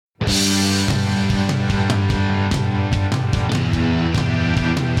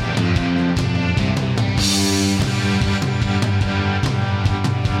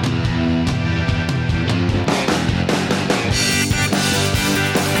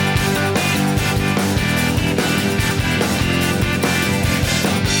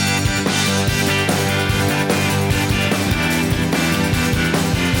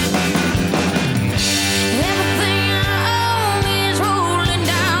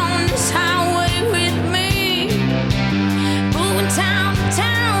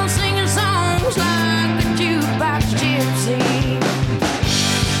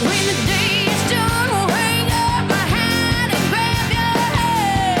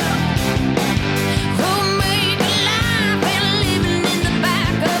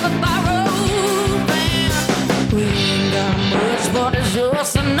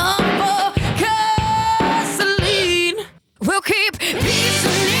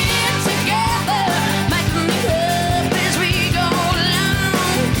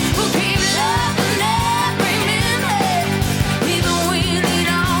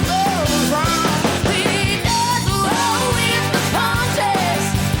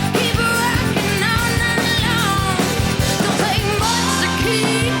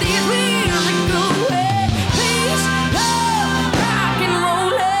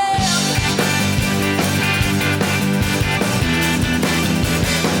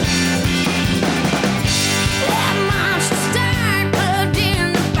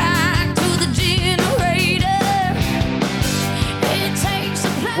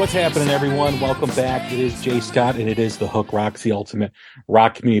What's happening, everyone? Welcome back. It is Jay Scott, and it is the Hook Rocks, the ultimate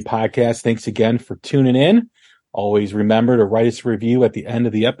rock community podcast. Thanks again for tuning in. Always remember to write us a review at the end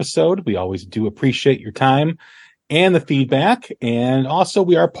of the episode. We always do appreciate your time and the feedback. And also,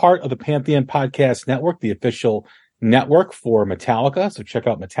 we are part of the Pantheon Podcast Network, the official network for Metallica. So check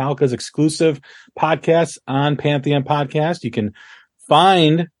out Metallica's exclusive podcasts on Pantheon Podcast. You can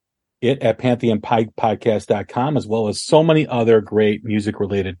find it at pantheonpodcast.com, as well as so many other great music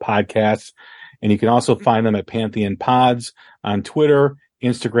related podcasts. And you can also find them at Pantheon Pods on Twitter,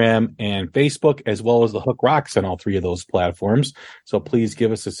 Instagram, and Facebook, as well as the Hook Rocks on all three of those platforms. So please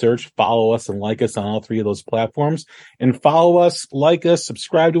give us a search, follow us, and like us on all three of those platforms. And follow us, like us,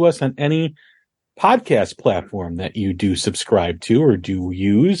 subscribe to us on any podcast platform that you do subscribe to or do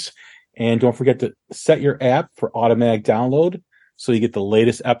use. And don't forget to set your app for automatic download, so you get the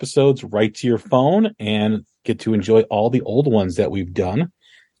latest episodes right to your phone and get to enjoy all the old ones that we've done.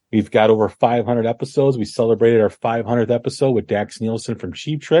 We've got over 500 episodes. We celebrated our 500th episode with Dax Nielsen from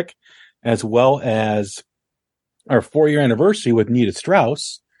Cheap Trick, as well as our 4-year anniversary with Nita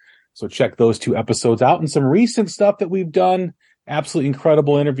Strauss. So check those 2 episodes out, and some recent stuff that we've done. Absolutely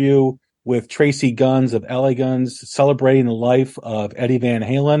incredible interview with Tracy Guns of LA Guns, celebrating the life of Eddie Van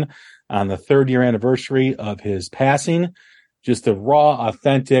Halen on the 3rd-year anniversary of his passing. Just a raw,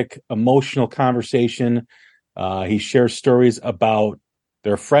 authentic, emotional conversation. He shares stories about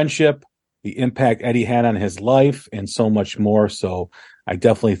their friendship, the impact Eddie had on his life, and so much more. So I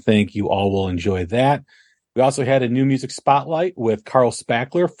definitely think you all will enjoy that. We also had a new music spotlight with Carl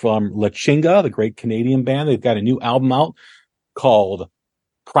Spackler from La Chinga, the great Canadian band. They've got a new album out called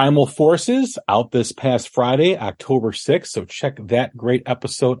Primal Forces, out this past Friday, October 6th. So check that great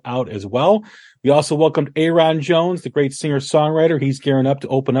episode out as well. We also welcomed Aaron Jones, the great singer-songwriter. He's gearing up to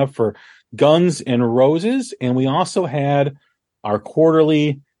open up for Guns N' Roses. And we also had our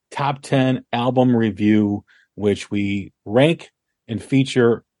quarterly top 10 album review, which we rank and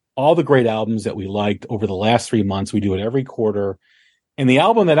feature all the great albums that we liked over the last 3 months. We do it every quarter. And the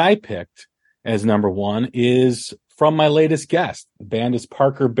album that I picked as number 1 is from my latest guest. The band is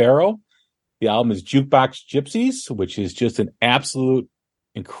Parker Barrow. The album is Jukebox Gypsies, which is just an absolute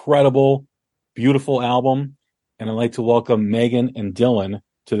incredible, beautiful album. And I'd like to welcome Megan and Dylan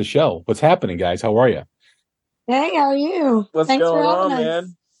to the show. What's happening, guys? How are you? Hey, how are you? Thanks going on,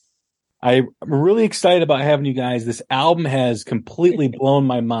 man? I'm really excited about having you guys. This album has completely blown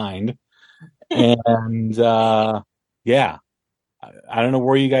my mind. And yeah, I don't know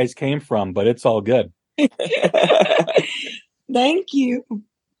where you guys came from, but it's all good. Thank you.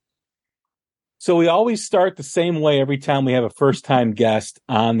 So we always start the same way every time we have a first-time guest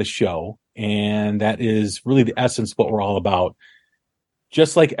on the show, and that is really the essence of what we're all about.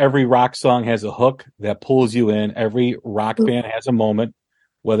 Just like every rock song has a hook that pulls you in, every rock band has a moment,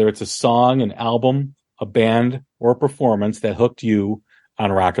 whether it's a song, an album, a band, or a performance that hooked you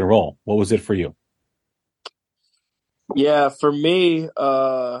on rock and roll. What was it for you? Yeah, for me,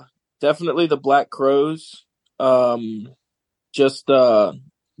 definitely the Black Crowes. Just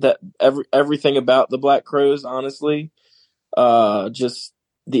that everything about the Black Crowes, honestly. Just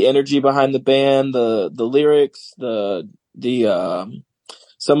the energy behind the band, the lyrics, the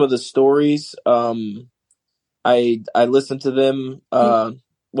some of the stories. I listened to them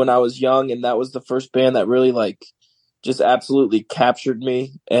when I was young, and that was the first band that really just absolutely captured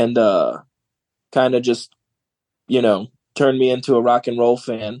me and kind of just turned me into a rock and roll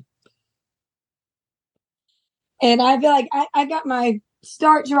fan. And I feel like I got my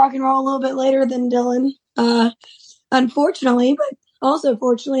start to rock and roll a little bit later than Dylan, unfortunately, but also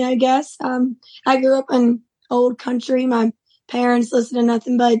fortunately, I guess. I grew up in old country. My parents listened to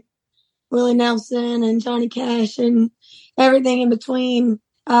nothing but Willie Nelson and Johnny Cash and everything in between.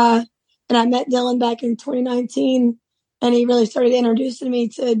 And I met Dylan back in 2019, and he really started introducing me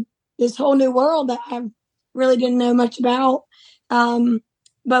to this whole new world that I really didn't know much about.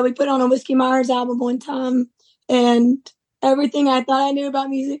 But we put on a Whiskey Myers album one time, and everything I thought I knew about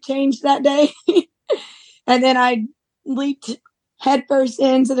music changed that day. And then I leaped headfirst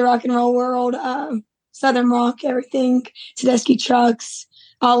into the rock and roll world, Southern rock, everything, Tedeschi Trucks,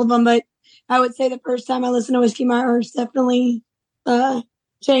 all of them. But I would say the first time I listened to Whiskey Myers definitely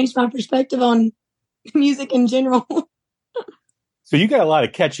changed my perspective on music in general. So you got a lot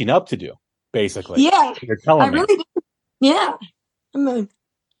of catching up to do, basically. Yeah, you're telling I really do. Yeah,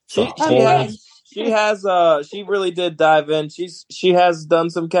 she really did dive in. She has done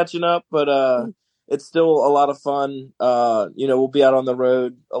some catching up, but it's still a lot of fun. We'll be out on the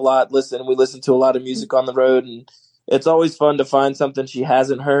road a lot. We listen to a lot of music on the road, and it's always fun to find something she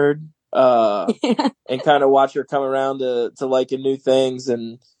hasn't heard, and kind of watch her come around to liking new things.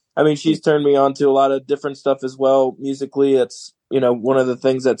 And I mean, she's turned me on to a lot of different stuff as well musically. It's, one of the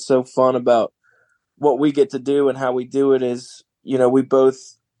things that's so fun about what we get to do and how we do it is, we both,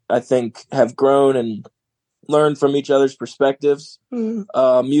 I think, have grown and learned from each other's perspectives,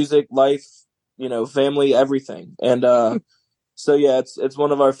 music, life, family, everything. And so, yeah, it's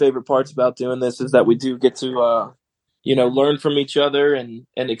one of our favorite parts about doing this is that we do get to, learn from each other and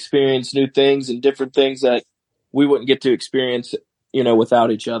experience new things and different things that we wouldn't get to experience,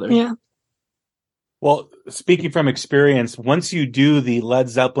 without each other. Yeah. Well, speaking from experience, once you do the Led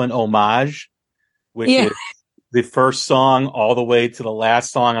Zeppelin homage, which is the first song all the way to the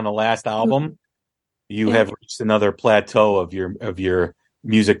last song on the last album, you have reached another plateau of your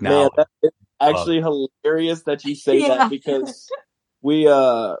music knowledge. Man, it's actually hilarious that you say that, because we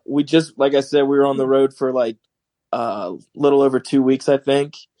just, like I said, we were on the road for like little over 2 weeks, I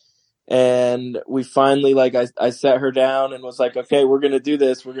think. And we finally, like, I sat her down and was like, okay, we're going to do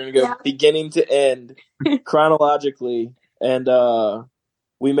this. We're going to go beginning to end chronologically. And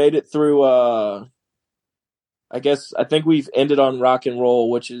we made it through, I think we've ended on Rock and Roll,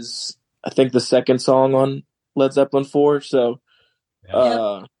 which is, I think, the second song on Led Zeppelin 4. So,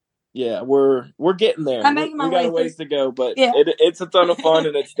 we're getting there. We got a ways to go, but it's a ton of fun,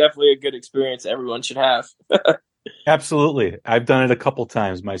 and it's definitely a good experience everyone should have. Absolutely. I've done it a couple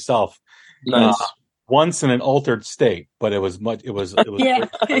times myself. Nice. Once in an altered state, but it was Yeah.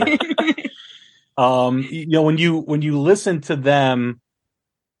 When you listen to them,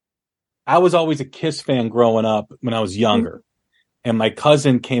 I was always a Kiss fan growing up when I was younger. And my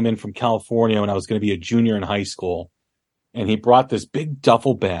cousin came in from California when I was going to be a junior in high school. And he brought this big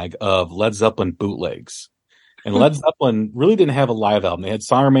duffel bag of Led Zeppelin bootlegs. And Led Zeppelin really didn't have a live album. They had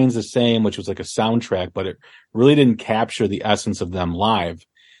Song Remains the Same, which was like a soundtrack, but it really didn't capture the essence of them live.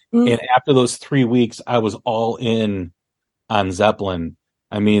 And after those 3 weeks, I was all in on Zeppelin.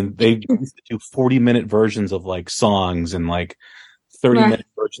 I mean, they used to do 40-minute versions of like songs and like 30-minute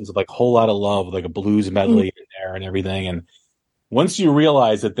versions of like Whole Lot of Love, with like a blues medley in there and everything. And once you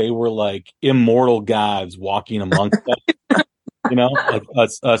realize that they were like immortal gods walking amongst us, like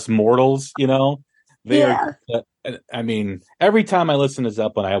us mortals, they are. I mean, every time I listen to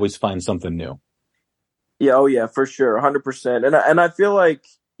Zeppelin, I always find something new. Yeah, oh yeah, for sure, 100%. And I feel like,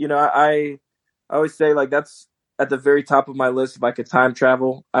 I always say, like, that's at the very top of my list. If I could time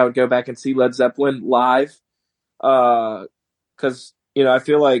travel, I would go back and see Led Zeppelin live. Because, I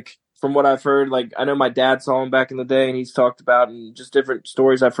feel like from what I've heard, like, I know my dad saw him back in the day, and he's talked about, and just different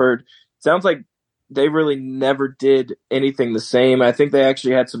stories I've heard, sounds like they really never did anything the same. I think they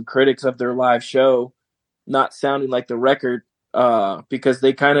actually had some critics of their live show not sounding like the record, because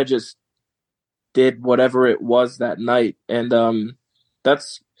they kind of just did whatever it was that night. And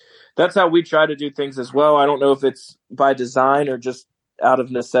that's how we try to do things as well. I don't know if it's by design or just out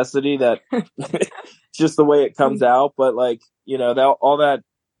of necessity that just the way it comes out, but like,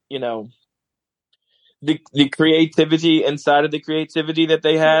 the creativity inside of the creativity that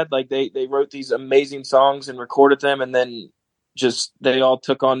they had, like they wrote these amazing songs and recorded them, and then just they all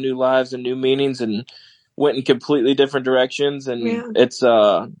took on new lives and new meanings and went in completely different directions. And it's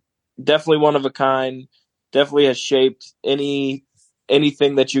definitely one of a kind, definitely has shaped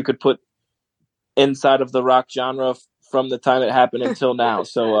anything that you could put inside of the rock genre from the time it happened until now.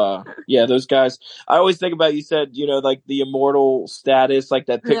 So those guys, I always think about, you said, like the immortal status, like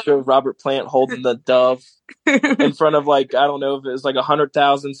that picture of Robert Plant holding the dove in front of, like, I don't know if it was like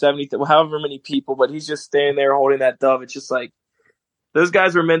 100,000, 70,000, however many people, but he's just standing there holding that dove. It's just like, those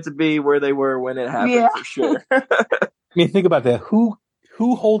guys were meant to be where they were when it happened, for sure. I mean, think about that. Who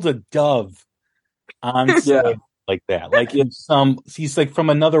holds a dove on stage like that? Like he's like from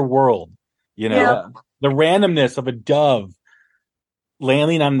another world, the randomness of a dove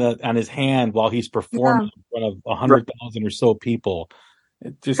landing on his hand while he's performing in front of 100,000 or so people.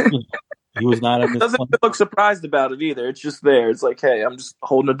 It just, he was not in this. Doesn't look surprised about it either. It's just there. It's like, hey, I'm just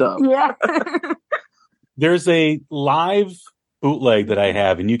holding a dove. Yeah. There's a live bootleg that I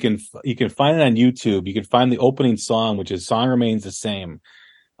have, and you can find it on YouTube. You can find the opening song, which is Song Remains the Same.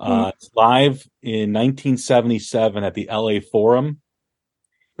 It's live in 1977 at the LA Forum.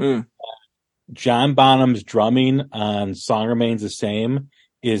 John Bonham's drumming on Song Remains the Same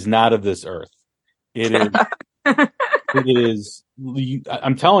is not of this earth. It is. It is.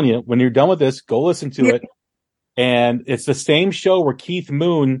 I'm telling you, when you're done with this, go listen to it. And it's the same show where Keith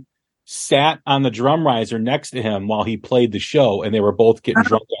Moon sat on the drum riser next to him while he played the show, and they were both getting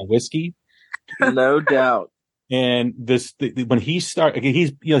drunk on whiskey. No doubt. And when he started,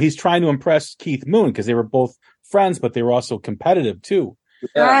 he's trying to impress Keith Moon because they were both friends, but they were also competitive too.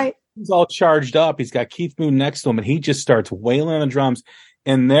 Yeah. Right. He's all charged up. He's got Keith Moon next to him, and he just starts wailing on the drums.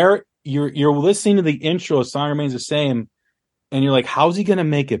 and there you're listening to the intro, song remains the same, and you're like, how's he gonna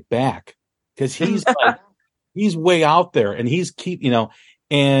make it back? Because he's like he's way out there, and he's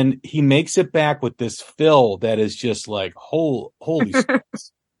and he makes it back with this fill that is just like holy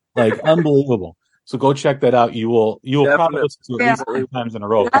smokes, like unbelievable. So go check that out. You will probably listen to it at least 3 times in a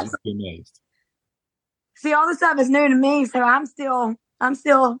row because you'll be amazed. See, all this stuff is new to me, so I'm still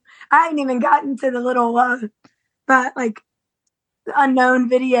I haven't even gotten to the little like unknown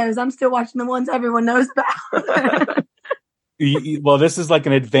videos. I'm still watching the ones everyone knows about. Well, this is like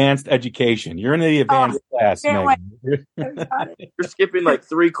an advanced education. You're in the advanced class, Megan. You're skipping like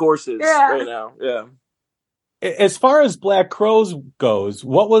 3 courses right now. Yeah. As far as Black Crowes goes,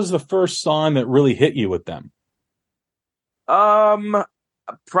 what was the first song that really hit you with them? I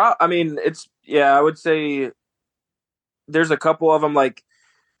mean, I would say there's a couple of them, like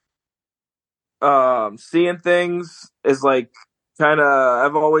Seeing Things is like kind of,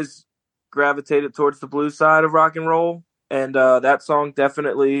 I've always gravitated towards the blues side of rock and roll, and that song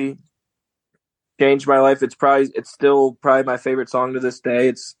definitely changed my life. It's still probably my favorite song to this day.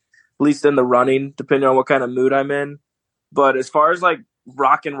 It's at least in the running, depending on what kind of mood I'm in. But as far as like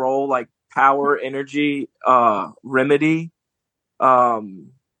rock and roll, like power, energy, Remedy, that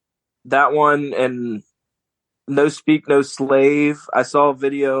one, and No Speak, No Slave. I saw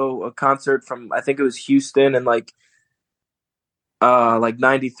a concert from, I think it was Houston, and like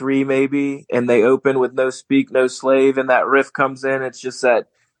 93 maybe, and they open with No Speak, No Slave, and that riff comes in. It's just that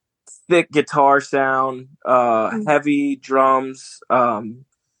thick guitar sound, heavy drums.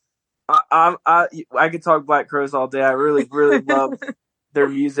 I could talk Black Crowes all day. I really, really love their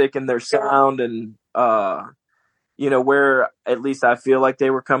music and their sound, and where at least I feel like they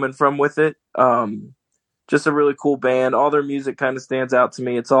were coming from with it. Just a really cool band. All their music kind of stands out to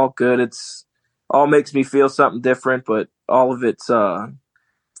me. It's all good. It's all makes me feel something different, but all of it's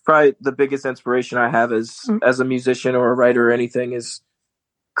probably the biggest inspiration I have as a musician or a writer or anything is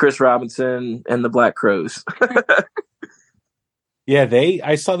Chris Robinson and the Black Crowes. Yeah,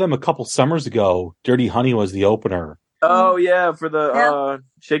 I saw them a couple summers ago. Dirty Honey was the opener. Oh yeah, for the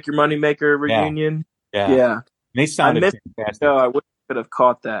Shake Your Moneymaker reunion. Yeah. They sounded fantastic. No, I wish I could have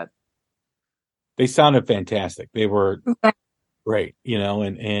caught that. They sounded fantastic. They were great,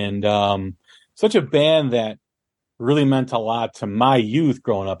 and such a band that really meant a lot to my youth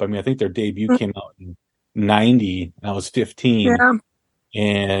growing up. I mean, I think their debut came out in 90, and I was 15. Yeah.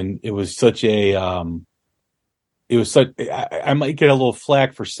 And it was such a, I might get a little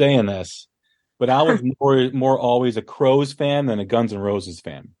flack for saying this, but I was more always a Crowes fan than a Guns N' Roses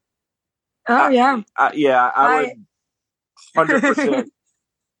fan. Oh yeah. I would 100%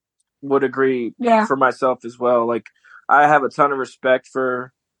 would agree for myself as well. Like, I have a ton of respect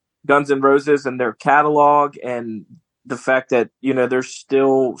for Guns N' Roses and their catalog, and the fact that, they're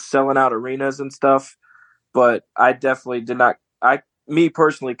still selling out arenas and stuff. But I definitely did not, me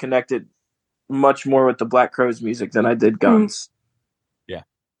personally connected much more with the Black Crowes music than I did Guns. Yeah.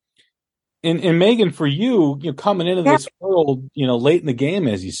 And Megan, for you, coming into this world, late in the game,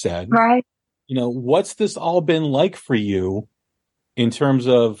 as you said, right. What's this all been like for you in terms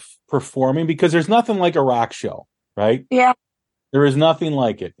of performing? Because there's nothing like a rock show, right? Yeah. There is nothing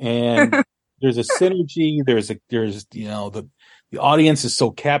like it. And there's a synergy. There's the audience is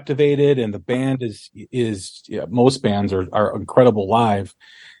so captivated, and the band is most bands are incredible live.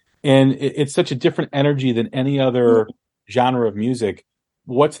 And it's such a different energy than any other genre of music.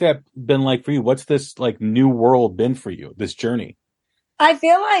 What's that been like for you? What's this like new world been for you, this journey? I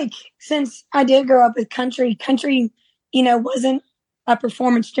feel like since I did grow up with country, wasn't a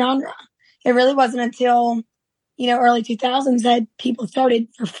performance genre. It really wasn't until, early 2000s that people started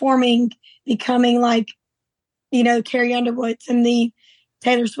performing, becoming like, Carrie Underwood's and the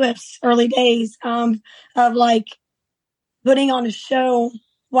Taylor Swift's early days of like putting on a show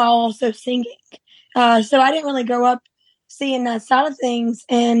while also singing. So I didn't really grow up seeing that side of things.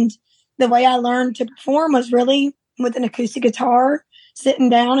 And the way I learned to perform was really with an acoustic guitar, sitting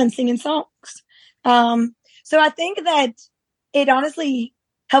down and singing songs. So I think that it honestly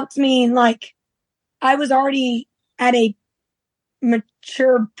helped me. Like, I was already at a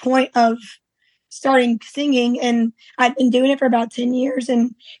mature point of starting singing, and I'd been doing it for about 10 years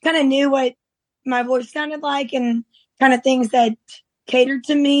and kind of knew what my voice sounded like and kind of things that catered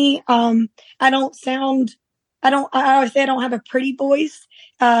to me. I always say I don't have a pretty voice,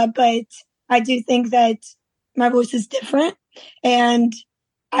 but I do think that my voice is different. And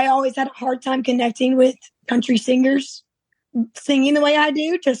I always had a hard time connecting with country singers singing the way I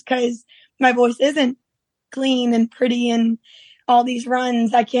do, just because my voice isn't clean and pretty and all these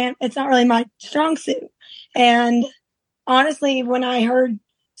runs. It's not really my strong suit. And honestly, when I heard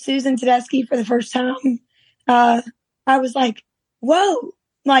Susan Tedeschi for the first time, I was like, whoa,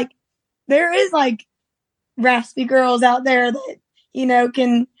 like there is like raspy girls out there that,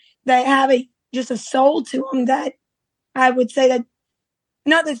 that have just a soul to them that I would say that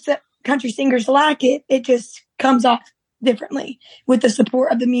not that country singers lack it. It just comes off differently with the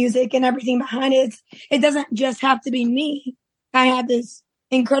support of the music and everything behind it. It doesn't just have to be me. I have this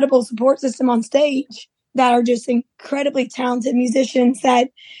incredible support system on stage that are just incredibly talented musicians that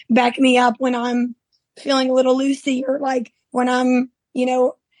back me up when I'm feeling a little loosey or like when I'm,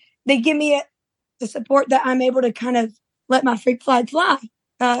 they give me the support that I'm able to kind of let my freak flag fly,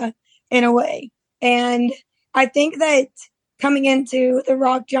 in a way. And I think that coming into the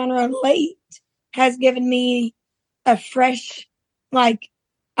rock genre late has given me a fresh, like,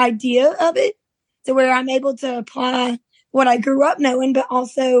 idea of it to where I'm able to apply what I grew up knowing, but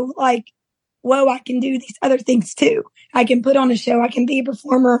also like, whoa, I can do these other things too. I can put on a show. I can be a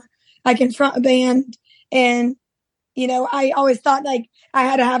performer. I can front a band. And, I always thought like I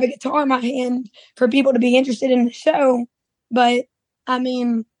had to have a guitar in my hand for people to be interested in the show. But I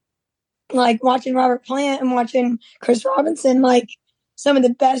mean, like watching Robert Plant and watching Chris Robinson, like some of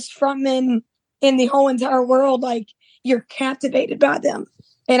the best frontmen in the whole entire world, like you're captivated by them.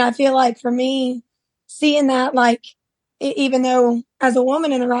 And I feel like for me, seeing that, like, even though as a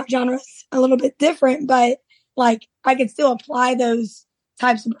woman in the rock genre, it's a little bit different, but like I could still apply those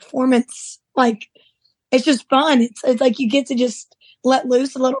types of performance. Like it's just fun. It's like you get to just let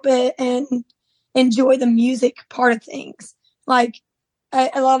loose a little bit and enjoy the music part of things. Like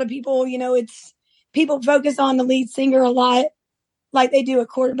a lot of people, people focus on the lead singer a lot, like they do a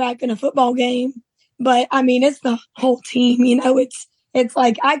quarterback in a football game. But I mean, it's the whole team, it's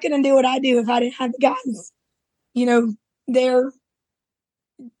like I couldn't do what I do if I didn't have the guys, they're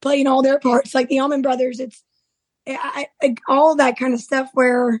playing all their parts, like the Allman Brothers. It's all that kind of stuff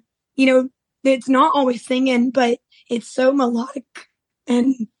where, it's not always singing, but it's so melodic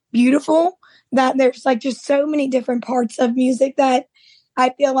and beautiful that there's like just so many different parts of music that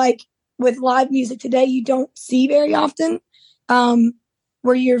I feel like with live music today, you don't see very often,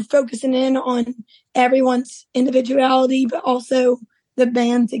 where you're focusing in on everyone's individuality, but also the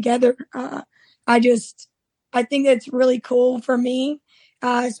band together. I think that's really cool for me,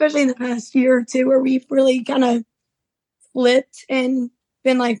 especially in the past year or two, where we've really kind of flipped and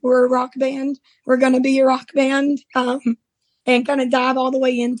been like, we're a rock band. We're going to be a rock band, and kind of dive all the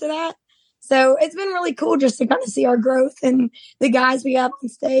way into that. So it's been really cool just to kind of see our growth and the guys we have on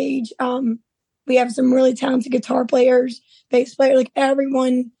stage. We have some really talented guitar players, bass players, like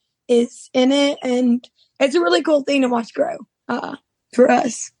everyone is in it. And it's a really cool thing to watch grow, for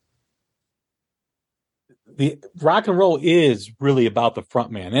us. The rock and roll is really about the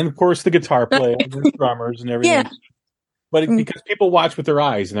front man and of course the guitar player and the drummers and everything. Yeah. But because people watch with their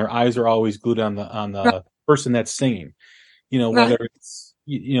eyes and their eyes are always glued on the person that's singing, whether it's,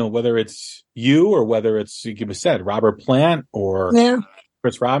 whether it's you or whether it's, like you said, Robert Plant or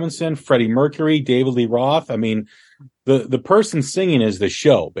Chris Robinson, Freddie Mercury, David Lee Roth. I mean, the person singing is the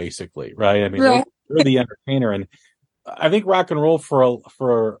show basically, right? I mean, they're the entertainer. And I think rock and roll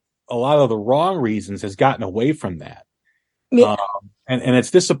for a lot of the wrong reasons has gotten away from that. Yeah. And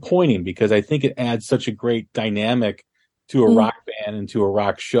it's disappointing because I think it adds such a great dynamic to a rock band and to a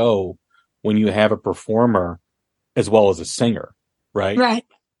rock show when you have a performer as well as a singer, right? Right.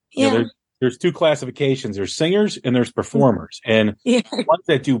 Yeah. There's two classifications. There's singers and there's performers. And the ones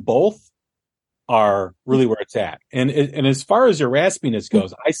that do both are really where it's at. And as far as your raspiness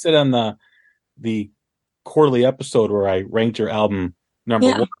goes, I said on the quarterly episode where I ranked your album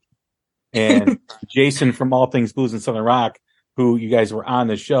number one. And Jason from All Things Blues and Southern Rock, who you guys were on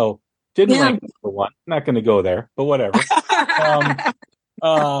the show, didn't rank number one. I'm not going to go there, but whatever.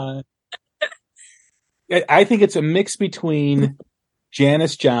 I think it's a mix between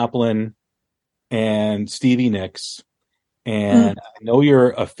Janis Joplin and Stevie Nicks. And I know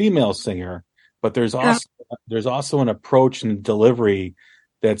you're a female singer, but there's also an approach and delivery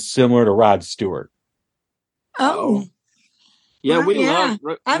that's similar to Rod Stewart. Oh. Yeah, we love.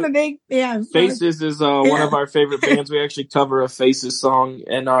 I'm a big Faces is one of our favorite bands. We actually cover a Faces song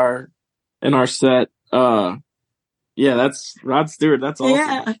in our set. That's Rod Stewart. That's awesome.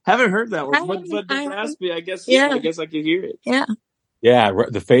 Yeah. Haven't heard that one, but the raspy, I guess I could hear it. Yeah. Yeah,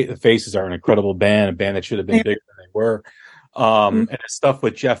 the Faces are an incredible band, a band that should have been bigger than they were. And the stuff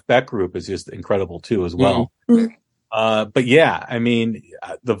with Jeff Beck Group is just incredible too, as well. But yeah, I mean,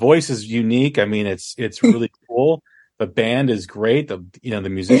 the voice is unique. I mean, it's really cool. The band is great. The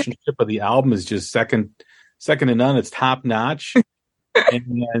musicianship of the album is just second to none. It's top notch.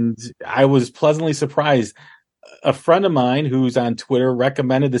 And I was pleasantly surprised. a friend of mine who's on Twitter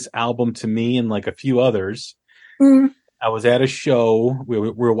recommended this album to me and like a few others. Mm. I was at a show. We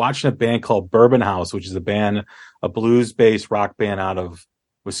were watching a band called Bourbon House, which is a blues-based rock band out of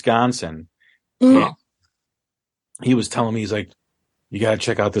Wisconsin. Mm. And he was telling me, he's like, you got to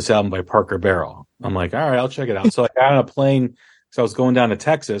check out this album by Parker Barrow. I'm like, all right, I'll check it out. So I got on a plane. So I was going down to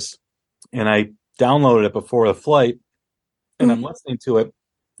Texas and I downloaded it before the flight and I'm listening to it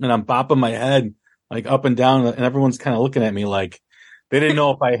and I'm bopping my head like up and down and everyone's kind of looking at me like they didn't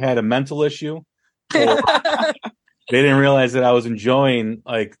know if I had a mental issue or they didn't realize that I was enjoying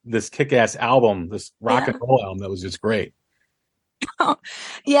like this kick-ass album, this rock and roll album that was just great.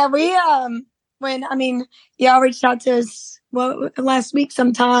 Yeah, we y'all reached out to us last week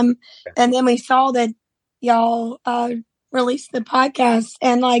sometime, and then we saw that y'all released the podcast,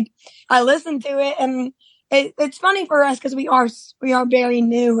 and like I listened to it, and it's funny for us because we are very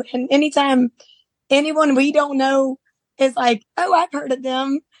new, and anytime anyone we don't know is like, oh, I've heard of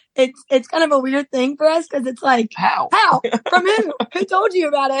them. It's kind of a weird thing for us because it's like, how from who told you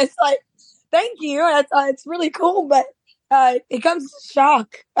about it? It's like, thank you. It's really cool, but it comes as a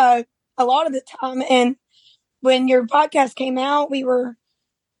shock a lot of the time. And when your podcast came out, we were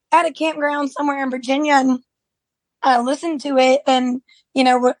at a campground somewhere in Virginia, and I listened to it, and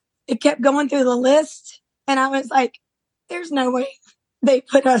it kept going through the list, and I was like, "There's no way they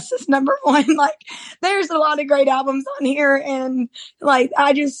put us as number one." Like, there's a lot of great albums on here, and like,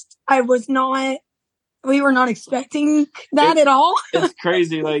 we were not expecting that at all. It's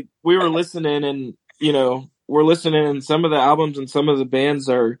crazy. Like, we were listening, and we're listening, and some of the albums and some of the bands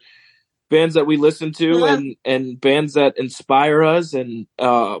are bands that we listen to, and bands that inspire us, and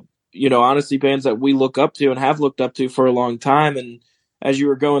honestly, bands that we look up to and have looked up to for a long time. And as you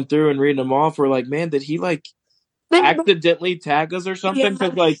were going through and reading them off, we're like, man, did he like accidentally tag us or something?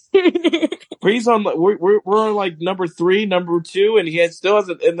 Because like he's on, we're on like number 3, number 2, and he still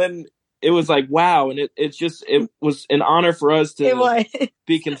hasn't. And then it was like, wow, and it was an honor for us to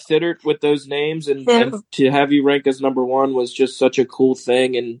be considered with those names, and to have you rank as number 1 was just such a cool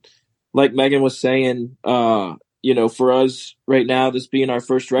thing. And like Megan was saying, for us right now, this being our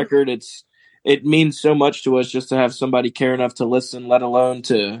first record, it means so much to us just to have somebody care enough to listen, let alone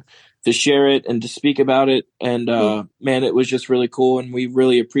to share it and to speak about it. And man, it was just really cool, and we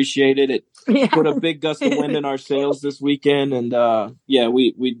really appreciated it. Put a big gust of wind in our sails this weekend, and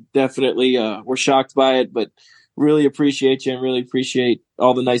we definitely were shocked by it, but really appreciate you and really appreciate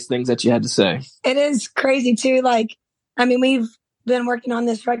all the nice things that you had to say. It is crazy too. Like, I mean, we've been working on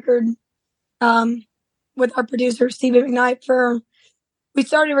this record with our producer Stephen McKnight we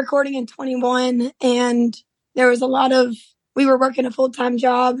started recording in 21, and there was we were working a full-time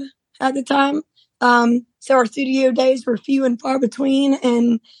job at the time. So our studio days were few and far between,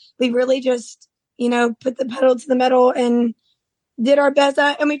 and we really just, put the pedal to the metal and did our best.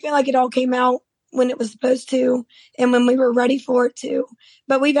 And we feel like it all came out when it was supposed to and when we were ready for it to.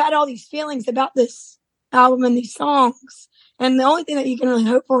 But we've had all these feelings about this album and these songs. And the only thing that you can really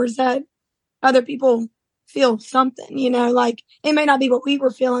hope for is that other people feel something, like it may not be what we were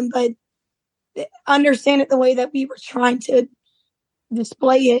feeling, but understand it the way that we were trying to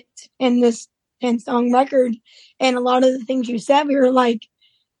display it in this 10-song record. And a lot of the things you said, we were like,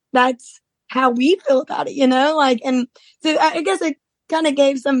 that's how we feel about it, like, and so I guess it kind of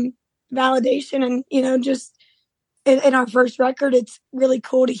gave some validation, and, just in our first record, it's really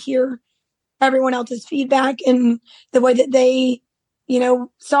cool to hear everyone else's feedback and the way that they,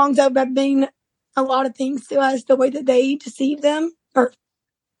 songs have been a lot of things to us, the way that they deceive them or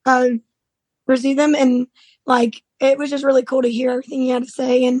receive them. And like, it was just really cool to hear everything you had to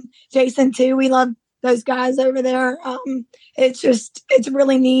say. And Jason too, we love those guys over there. It's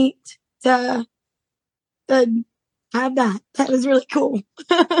really neat to have that. That was really cool.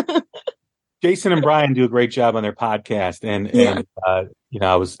 Jason and Brian do a great job on their podcast, and I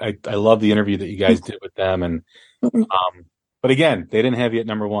love the interview that you guys did with them, and but again, they didn't have you at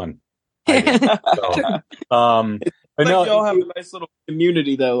number 1. But no, y'all have a nice little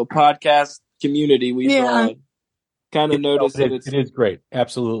community, though, a podcast community. We've kind of noticed that it is great,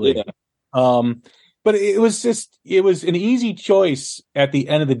 absolutely. Yeah. But it was an easy choice at the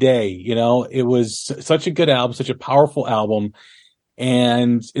end of the day. It was such a good album, such a powerful album.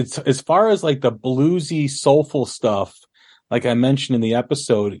 And it's as far as like the bluesy, soulful stuff, like I mentioned in the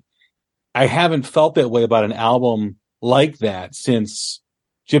episode, I haven't felt that way about an album like that since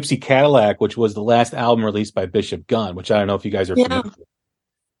Gypsy Cadillac, which was the last album released by Bishop Gunn, which I don't know if you guys are familiar with.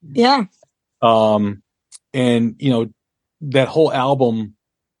 Yeah. And that whole album,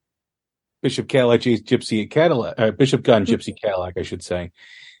 Bishop Gunn, Gypsy Cadillac, I should say.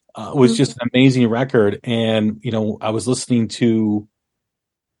 was just an amazing record. And, I was listening to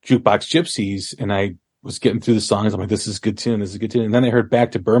Jukebox Gypsies and I was getting through the songs. I'm like, this is a good tune. This is a good tune. And then I heard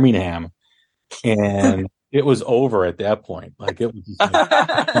Back to Birmingham and it was over at that point. Like it was just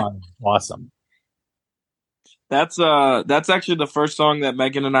awesome. That's actually the first song that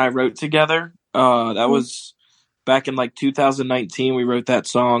Megan and I wrote together. That was back in like 2019. We wrote that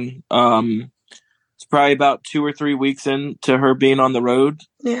song. It's probably about 2 or 3 weeks into her being on the road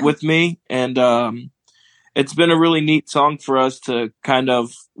with me. And, it's been a really neat song for us to kind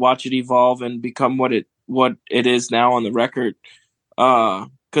of watch it evolve and become what it is now on the record.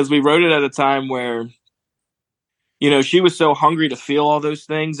 'Cause we wrote it at a time where, she was so hungry to feel all those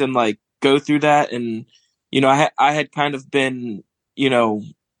things and like go through that. And, I had kind of been,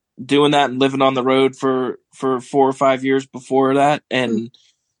 doing that and living on the road for 4 or 5 years before that. And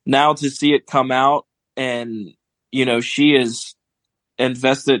now to see it come out and, she has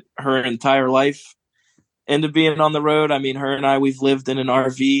invested her entire life into being on the road. I mean, her and I, we've lived in an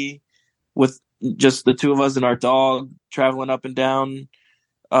RV with just the two of us and our dog traveling up and down,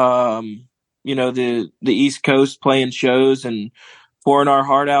 the East Coast playing shows and pouring our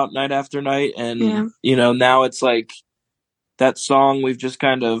heart out night after night. And, now it's like that song, we've just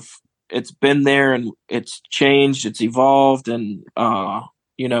kind of, it's been there and it's changed, it's evolved. And,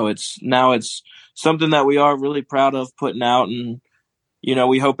 it's something that we are really proud of putting out. And,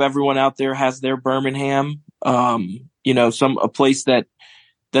 we hope everyone out there has their Birmingham, a place that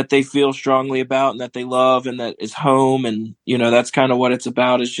they feel strongly about and that they love and that is home. And, that's kind of what it's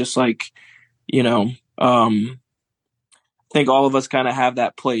about. It's just like, I think all of us kind of have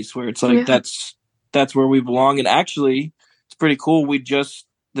that place where it's like, that's where we belong. And actually it's pretty cool. We just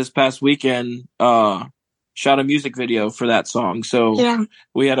this past weekend, shot a music video for that song. So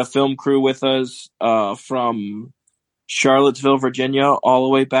we had a film crew with us, from Charlottesville, Virginia, all the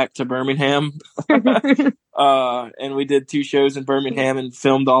way back to Birmingham. And we did 2 shows in Birmingham and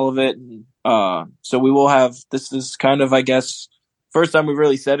filmed all of it. So we will have, this is kind of, I guess, first time we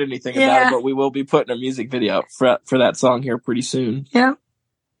really said anything about it, but we will be putting a music video out for that song here pretty soon. Yeah.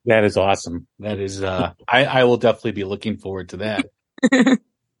 That is awesome. That is, I will definitely be looking forward to that.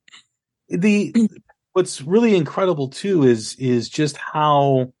 What's really incredible too is just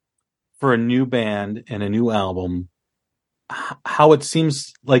how, for a new band and a new album, how it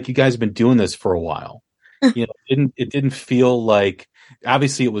seems like you guys have been doing this for a while. It didn't feel like,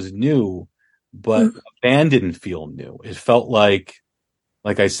 obviously it was new, but the band didn't feel new. It felt like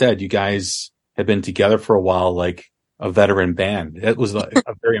I said, you guys had been together for a while, like a veteran band. That was a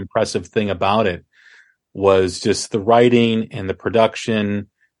very impressive thing about it, was just the writing and the production,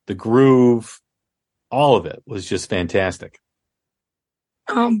 the groove, all of it was just fantastic.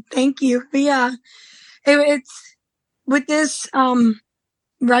 Thank you. Yeah. It's with this,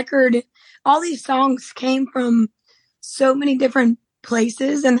 record, all these songs came from so many different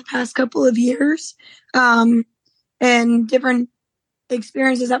places in the past couple of years, and different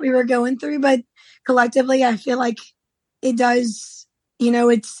experiences that we were going through. But collectively, I feel like it does,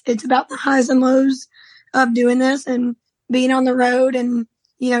 it's about the highs and lows of doing this and being on the road. And,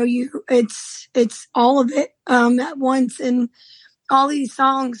 it's all of it, at once. And all these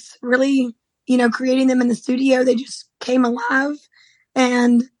songs really, creating them in the studio, they just came alive.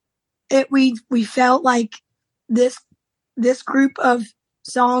 And we felt like this group of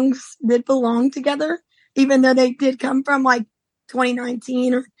songs did belong together, even though they did come from like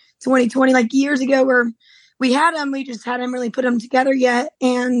 2019 or 2020, like years ago, where we had them, we just hadn't really put them together yet.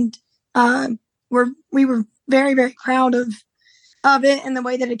 And, we were very, very proud of it and the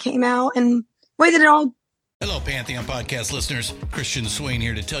way that it came out and the way that it all. Hello, Pantheon Podcast listeners. Christian Swain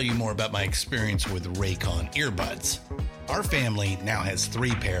here to tell you more about my experience with Raycon earbuds. Our family now has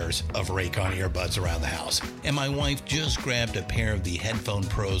 3 pairs of Raycon earbuds around the house, and my wife just grabbed a pair of the Headphone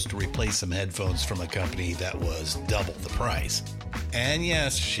Pros to replace some headphones from a company that was double the price. And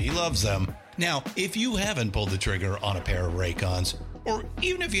yes, she loves them. Now, if you haven't pulled the trigger on a pair of Raycons, or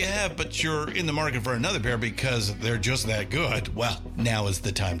even if you have, but you're in the market for another pair because they're just that good, well, now is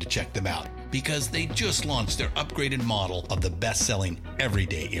the time to check them out, because they just launched their upgraded model of the best-selling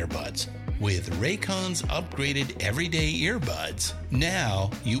everyday earbuds. With Raycon's upgraded everyday earbuds,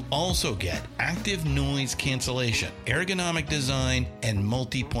 now you also get active noise cancellation, ergonomic design, and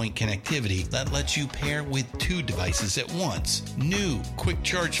multi-point connectivity that lets you pair with 2 devices at once. New quick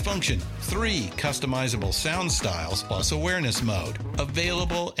charge function, 3 customizable sound styles, plus awareness mode.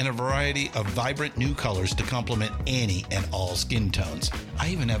 Available in a variety of vibrant new colors to complement any and all skin tones. I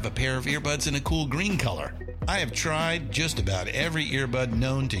even have a pair of earbuds in a cool green color. I have tried just about every earbud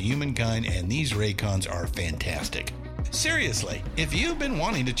known to humankind, and these Raycons are fantastic. Seriously, if you've been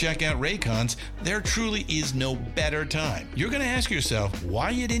wanting to check out Raycons, there truly is no better time. You're going to ask yourself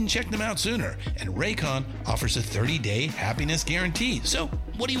why you didn't check them out sooner, and Raycon offers a 30-day happiness guarantee. So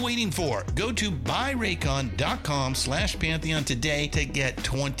what are you waiting for? Go to buyraycon.com/Pantheon today to get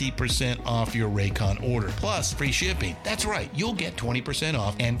 20% off your Raycon order, plus free shipping. That's right, you'll get 20%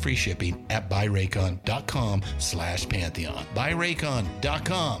 off and free shipping at buyraycon.com/Pantheon.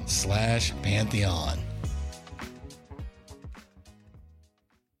 buyraycon.com/Pantheon.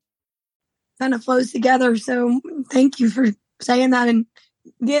 Kind of flows together. So thank you for saying that and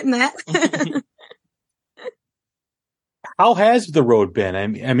getting that. How has the road been?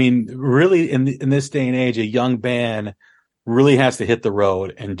 I mean, really, in this day and age, a young band really has to hit the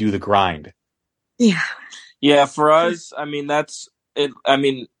road and do the grind. Yeah. Yeah, for us, I mean, that's it. I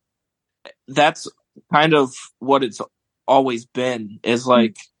mean, that's kind of what it's always been, is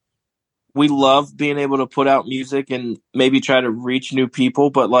like, we love being able to put out music and maybe try to reach new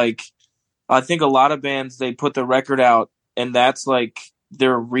people, but like, I think a lot of bands, they put the record out and that's like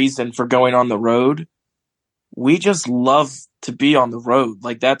their reason for going on the road. We just love to be on the road.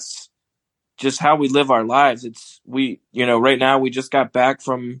 Like, that's just how we live our lives. Right now we just got back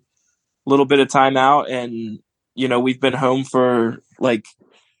from a little bit of time out, and, we've been home for like,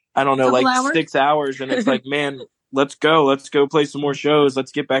 I don't know, like hours? 6 hours. And it's like, man, let's go play some more shows.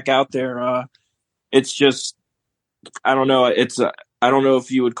 Let's get back out there. It's just, I don't know. I don't know if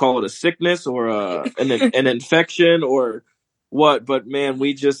you would call it a sickness or an infection or what, but man,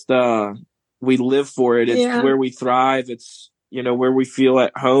 we just, we live for it. It's where we thrive. It's, where we feel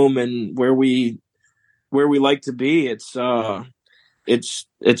at home and where we like to be. It's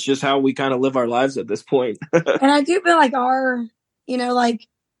just how we kind of live our lives at this point. And I do feel like our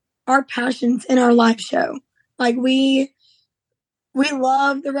passions in our live show, like we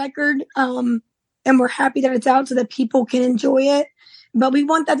love the record, and we're happy that it's out so that people can enjoy it. But we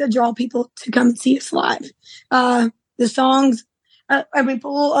want that to draw people to come and see us live. The songs, we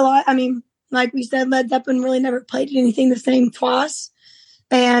pull a lot. I mean, like we said, Led Zeppelin really never played anything the same twice.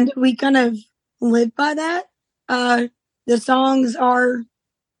 And we kind of live by that. The songs are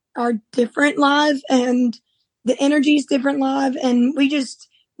different live, and the energy is different live. And we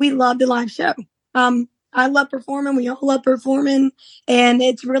love the live show. I love performing. We all love performing. And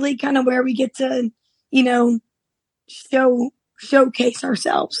it's really kind of where we get to, showcase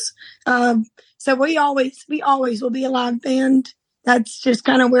ourselves. So we always will be a live band. That's just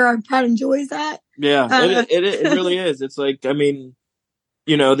kind of where our pride and joy is at. Yeah, it really is. It's like, I mean,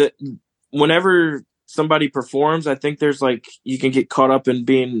 that whenever somebody performs, I think there's like, you can get caught up in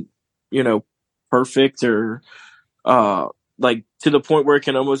being, perfect or, like to the point where it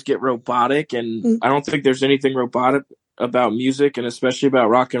can almost get robotic. And I don't think there's anything robotic about music, and especially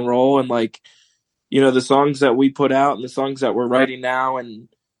about rock and roll. And like, the songs that we put out and the songs that we're writing now and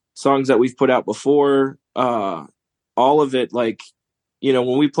songs that we've put out before, all of it, like,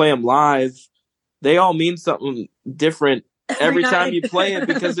 when we play them live, they all mean something different every time you play it,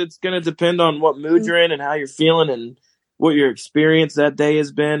 because it's going to depend on what mood you're in and how you're feeling and what your experience that day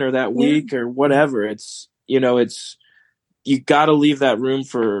has been or that week or whatever. It's, you got to leave that room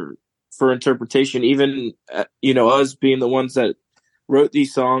for interpretation, even, us being the ones that wrote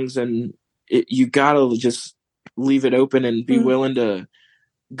these songs, and you got to just leave it open and be willing to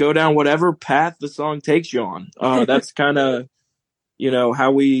go down whatever path the song takes you on. That's kind of,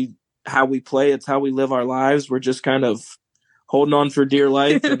 how we play. It's how we live our lives. We're just kind of holding on for dear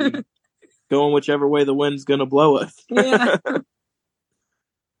life and going whichever way the wind's going to blow us. Yeah.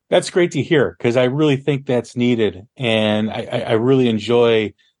 That's great to hear, because I really think that's needed. And I really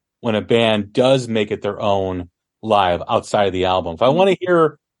enjoy when a band does make it their own live outside of the album. If I want to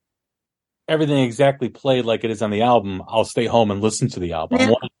hear everything exactly played like it is on the album, I'll stay home and listen to the album.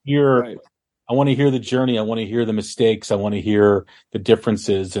 Yeah. I want to hear the journey. I want to hear the mistakes. I want to hear the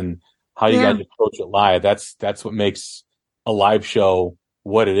differences and how you guys approach it live. That's what makes a live show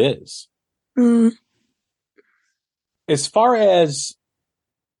what it is. As far as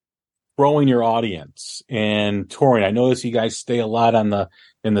growing your audience and touring, I notice you guys stay a lot in the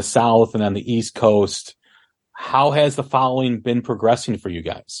South and on the East Coast. How has the following been progressing for you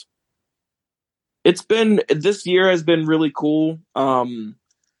guys? This year has been really cool. I'll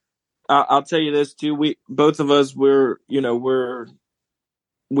tell you this too. Both of us, we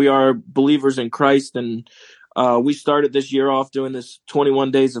are believers in Christ, and we started this year off doing this 21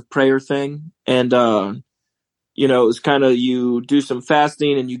 days of prayer thing. And, it was kind of, you do some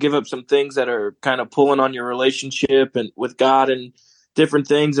fasting and you give up some things that are kind of pulling on your relationship and with God and different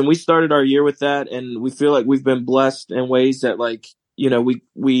things. And we started our year with that, and we feel like we've been blessed in ways that, like,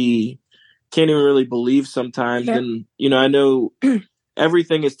 we can't even really believe sometimes. Yeah. And, I know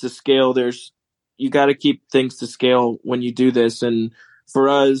everything is to scale. You got to keep things to scale when you do this. And for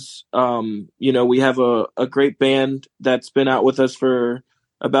us, we have a great band that's been out with us for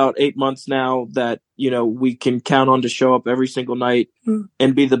about 8 months now that, we can count on to show up every single night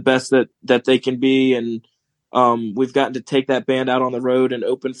and be the best that they can be. And, we've gotten to take that band out on the road and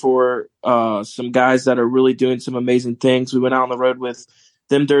open for, some guys that are really doing some amazing things. We went out on the road with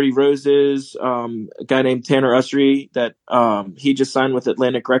Them Dirty Roses, a guy named Tanner Usry that, he just signed with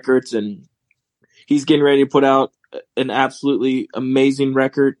Atlantic Records, and he's getting ready to put out an absolutely amazing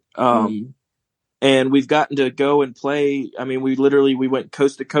record. And we've gotten to go and play. I mean, we went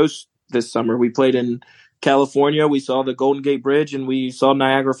coast to coast this summer. We played in California. We saw the Golden Gate Bridge, and we saw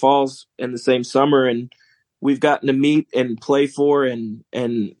Niagara Falls in the same summer. And we've gotten to meet and play for and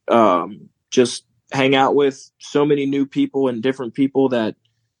just hang out with so many new people and different people that,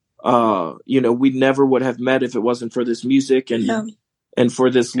 we never would have met if it wasn't for this music and for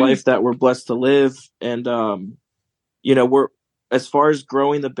this life that we're blessed to live. And, as far as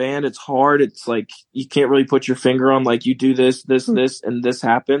growing the band, it's hard. It's like, you can't really put your finger on, like, you do this, and this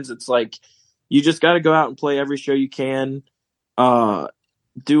happens. It's like, you just got to go out and play every show you can,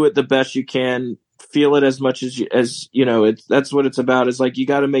 do it the best you can, feel it as much as that's what it's about. Is like, you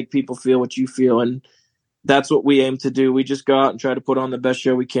got to make people feel what you feel. And that's what we aim to do. We just go out and try to put on the best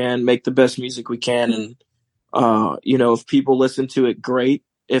show we can, make the best music we can. And, if people listen to it, great.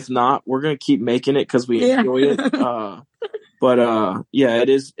 If not, we're going to keep making it because we enjoy it. But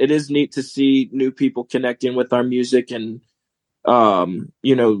it is neat to see new people connecting with our music and, kind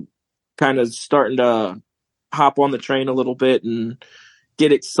of starting to hop on the train a little bit and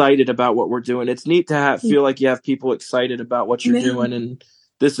get excited about what we're doing. It's neat to feel like you have people excited about what you're doing. And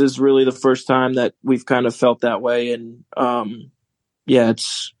this is really the first time that we've kind of felt that way. And,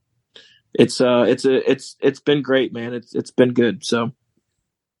 it's been great, man. It's been good. So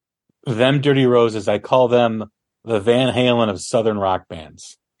Them Dirty Roses, I call them the Van Halen of Southern rock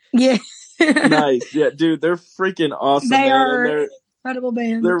bands. Yeah. Nice. Yeah, dude, they're freaking awesome. They man. are and incredible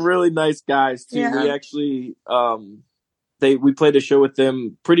band. They're really nice guys too. Yeah. We actually, we played a show with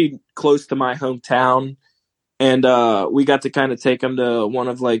them pretty close to my hometown, and we got to kind of take them to one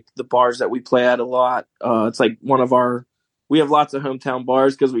of like the bars that we play at a lot. It's like we have lots of hometown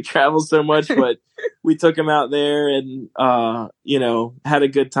bars because we travel so much, but we took them out there and had a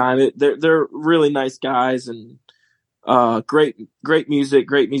good time. They're really nice guys and great music,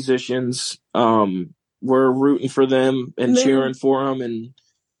 great musicians. We're rooting for them and cheering for them, and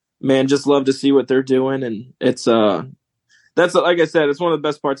man, just love to see what they're doing. And it's that's, like I said, it's one of the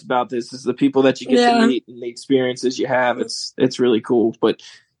best parts about this is the people that you get to meet and the experiences you have. It's really cool. But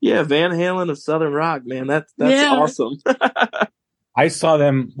yeah, Van Halen of Southern rock, man, that's awesome. I saw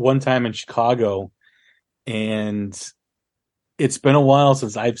them one time in Chicago, and it's been a while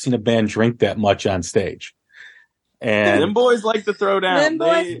since I've seen a band drink that much on stage. And them boys like to throw down.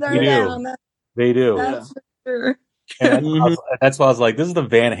 They do. They do. That's for sure. And that's why I was like, this is the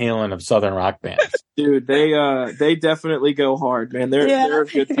Van Halen of Southern rock bands. Dude, they definitely go hard, man. They're a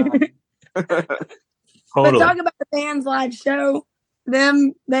good time. Totally. But talk about the band's live show.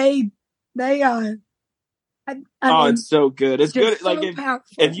 They it's so good. It's good. So like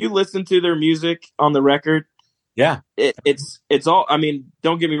if you listen to their music on the record, it's all. I mean,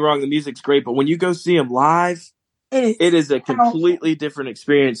 don't get me wrong, the music's great, but when you go see them live, it is a completely different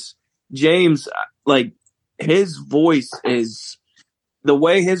experience. James, like his voice is the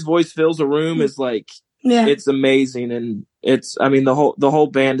way his voice fills a room is like it's amazing, and the whole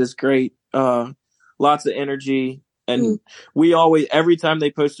band is great. Lots of energy, and we always every time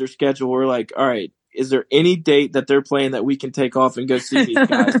they post their schedule, we're like, all right, is there any date that they're playing that we can take off and go see these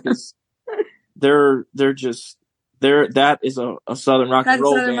guys? Because that is a Southern rock and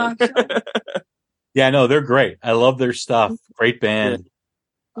roll band. Yeah, no, they're great. I love their stuff. Great band.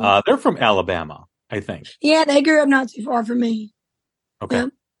 They're from Alabama, I think. Yeah, they grew up not too far from me. Okay.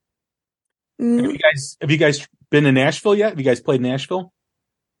 Yeah. Have you guys been to Nashville yet? Have you guys played Nashville?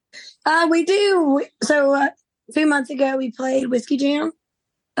 We do. So 2 months ago we played Whiskey Jam.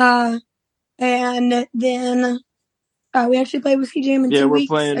 And then we actually played Whiskey Jam in 2 weeks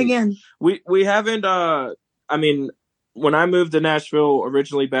playing again. We haven't when I moved to Nashville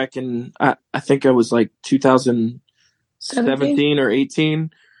originally back in I think it was like 2017 or 18.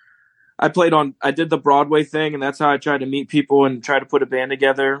 I did the Broadway thing, and that's how I tried to meet people and try to put a band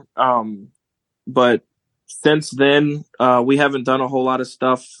together. But since then, we haven't done a whole lot of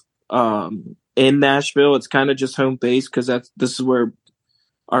stuff in Nashville. It's kind of just home base because this is where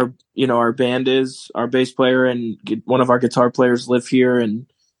our band is. Our bass player and one of our guitar players live here, and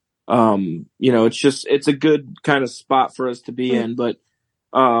it's a good kind of spot for us to be in. But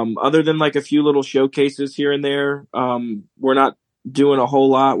other than like a few little showcases here and there, we're not doing a whole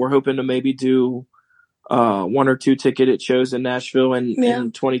lot. We're hoping to maybe do one or two ticketed shows in Nashville in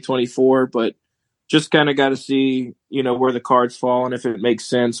 2024, but just kind of got to see, where the cards fall and if it makes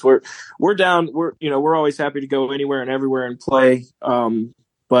sense. We're down. We're always happy to go anywhere and everywhere and play.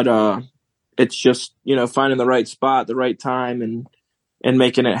 But it's just, finding the right spot, the right time and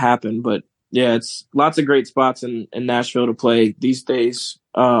making it happen. But yeah, it's lots of great spots in Nashville to play these days.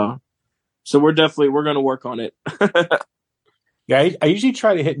 So we're going to work on it. Yeah, I usually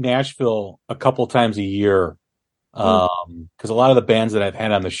try to hit Nashville a couple times a year because a lot of the bands that I've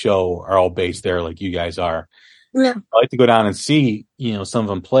had on the show are all based there, like you guys are. Yeah, I like to go down and see, some of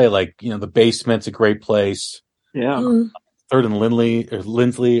them play. Like, the Basement's a great place. Yeah. Third and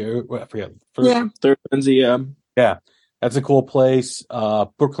Lindsley, or I forget. Third Lindsay. Yeah, that's a cool place.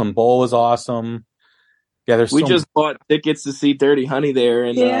 Brooklyn Bowl is awesome. Yeah, we just bought tickets to see Dirty Honey there,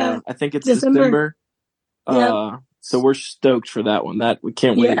 and I think it's December. So we're stoked for that one. That we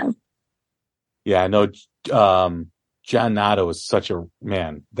can't wait. Yeah, I know. John Nato is such a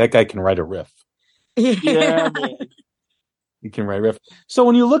man. That guy can write a riff. Yeah, man. He can write a riff. So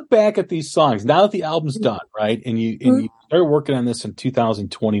when you look back at these songs, now that the album's done, right, and you started working on this in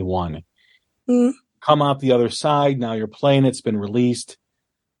 2021, come out the other side. Now you're playing. It's been released.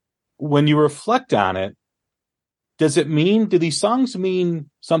 When you reflect on it, do these songs mean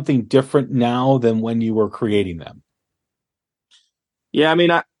something different now than when you were creating them? Yeah, I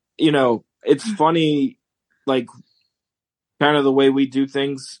mean, it's funny, like, kind of the way we do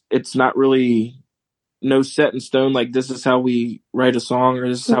things. It's not really no set in stone, like, this is how we write a song or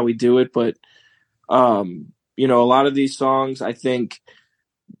this is how we do it. But, a lot of these songs, I think,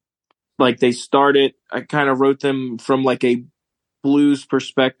 like, I kind of wrote them from, like, a blues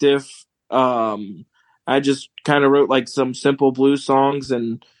perspective. I just kind of wrote, like, some simple blues songs,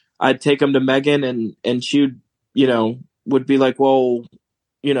 and I'd take them to Megan, and she would be like, well,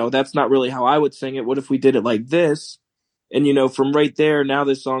 that's not really how I would sing it. What if we did it like this? And, from right there, now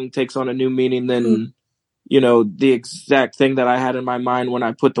this song takes on a new meaning than, the exact thing that I had in my mind when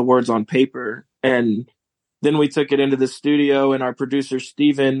I put the words on paper. And then we took it into the studio, and our producer,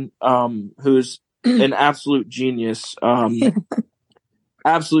 Steven, who's an absolute genius,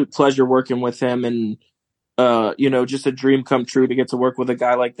 absolute pleasure working with him. And, just a dream come true to get to work with a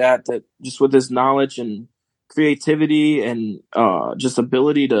guy like that just with his knowledge and creativity and just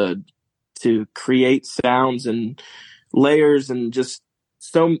ability to create sounds and layers and just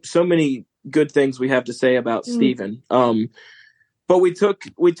so many good things we have to say about Steven. But we took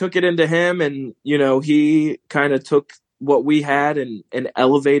it into him, and he kind of took what we had and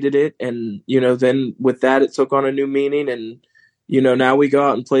elevated it, and then with that it took on a new meaning. And now we go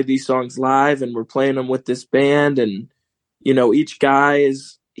out and play these songs live, and we're playing them with this band, and each guy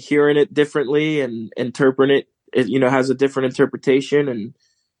is hearing it differently and interpreting it, has a different interpretation. And,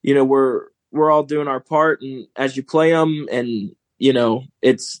 we're all doing our part. And as you play them, and,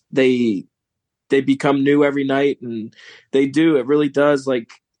 they become new every night, and it really does.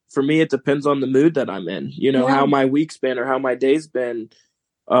 Like, for me, it depends on the mood that I'm in, how my week's been or how my day's been.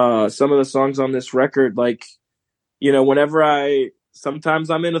 Some of the songs on this record, like, whenever sometimes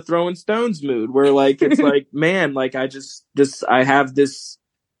I'm in a Throwing Stones mood where, like, it's like, man, like, I have this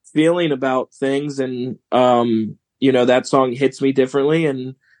feeling about things, and that song hits me differently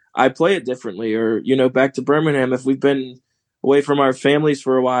and I play it differently. Or back to Birmingham, if we've been away from our families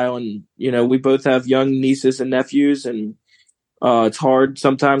for a while, and we both have young nieces and nephews, and it's hard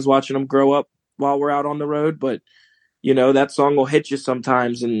sometimes watching them grow up while we're out on the road. But that song will hit you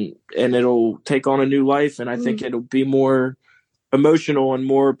sometimes, and it'll take on a new life, and I think it'll be more emotional and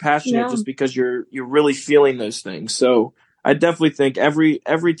more passionate just because you're really feeling those things. So I definitely think every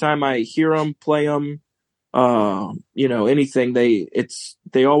time I hear them, play them, anything,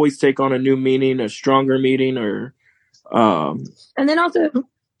 they always take on a new meaning, a stronger meaning, or and then also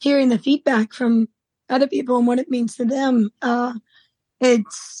hearing the feedback from other people and what it means to them.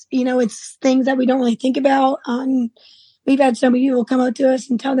 It's it's things that we don't really think about. We've had so many people come up to us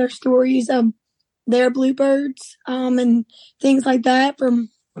and tell their stories of their bluebirds, and things like that from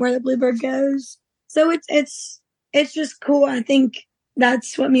where the bluebird goes. So it's just cool. I think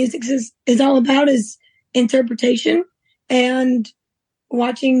that's what music is all about, is interpretation and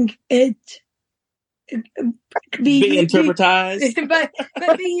watching it be interpretized, but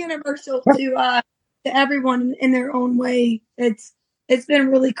be universal to everyone in their own way. It's been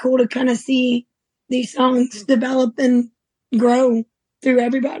really cool to kind of see these songs develop and grow through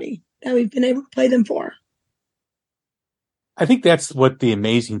everybody that we've been able to play them for. I think that's what the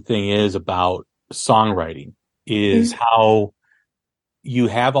amazing thing is about songwriting is how you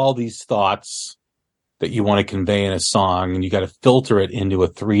have all these thoughts that you want to convey in a song, and you got to filter it into a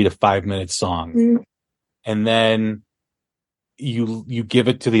 3 to 5 minute song. And then you give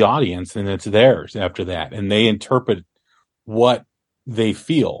it to the audience, and it's theirs after that, and they interpret what they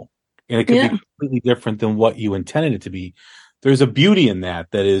feel, and it could be completely different than what you intended it to be. There's a beauty in that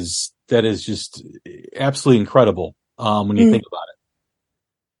is just absolutely incredible when you think about it.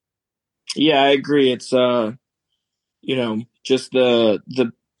 Yeah, I agree. It's just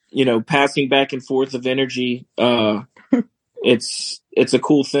the passing back and forth of energy. It's a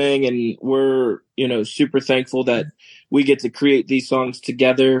cool thing, and we're super thankful that we get to create these songs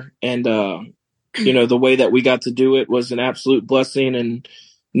together, and the way that we got to do it was an absolute blessing. And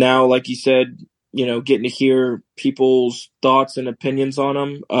now, like you said, getting to hear people's thoughts and opinions on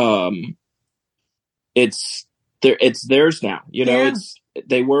them, it's theirs now.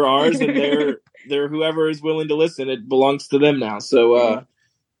 They were ours, and they're whoever is willing to listen. It belongs to them now. So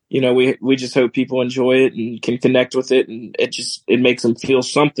we just hope people enjoy it and can connect with it, and it makes them feel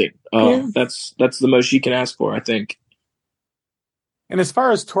something. That's the most you can ask for, I think. And as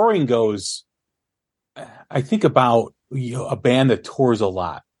far as touring goes, I think about a band that tours a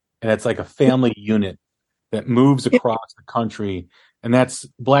lot, and it's like a family unit that moves across the country, and that's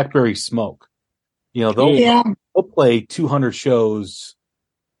Blackberry Smoke. They'll play 200 shows,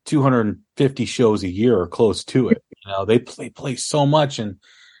 250 shows a year or close to it. They play so much, and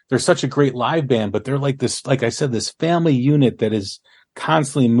they're such a great live band, but they're like this, like I said, this family unit that is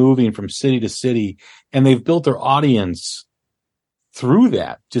constantly moving from city to city, and they've built their audience through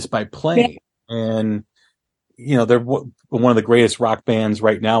that just by playing. And they're one of the greatest rock bands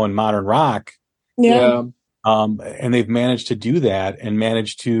right now in modern rock. And they've managed to do that and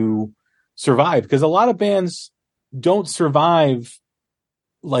managed to survive, because a lot of bands don't survive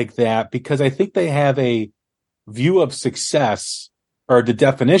like that because I think they have a view of success, or the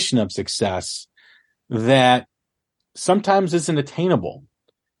definition of success, that sometimes isn't attainable.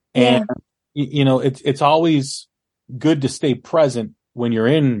 And it's always good to stay present when you're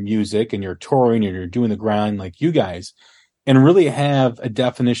in music and you're touring and you're doing the grind like you guys, and really have a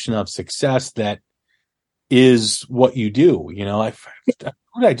definition of success that is what you do.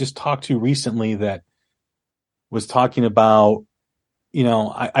 I just talked to recently that was talking about,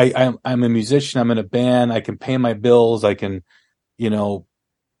 I'm a musician, I'm in a band, I can pay my bills, I can,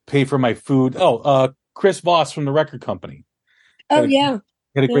 pay for my food. Chris Voss from the record company. Had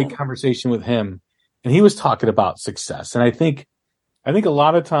a great conversation with him, and he was talking about success. And I think a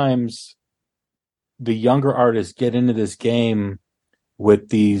lot of times the younger artists get into this game with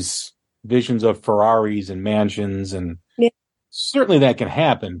these visions of Ferraris and mansions, and certainly that can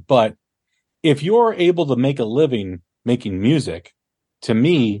happen. But if you're able to make a living making music, to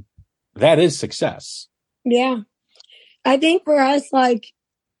me, that is success. Yeah. I think for us, when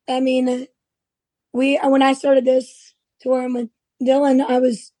I started this touring with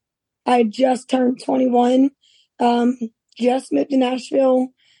Dylan, I just turned 21, just moved to Nashville,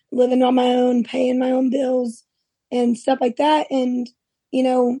 living on my own, paying my own bills and stuff like that. And,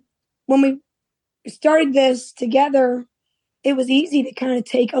 when we started this together, it was easy to kind of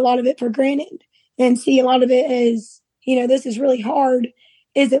take a lot of it for granted and see a lot of it as, this is really hard.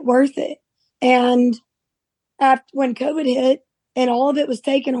 Is it worth it? And when COVID hit and all of it was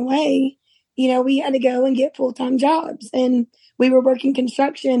taken away, we had to go and get full-time jobs, and we were working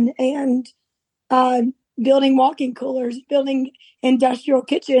construction and building walk-in coolers, building industrial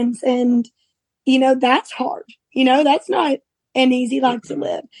kitchens. And, that's hard. That's not an easy life to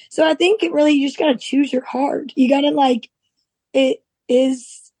live. So I think you just got to choose your hard. You got to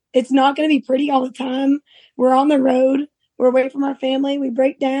it's not going to be pretty all the time. We're on the road. We're away from our family. We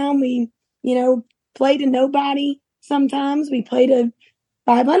break down. We, play to nobody. Sometimes we play to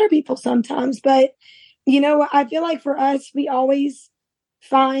 500 people sometimes, but I feel like for us, we always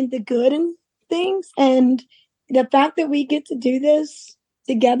find the good in things. And the fact that we get to do this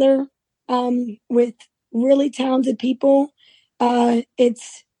together, with really talented people,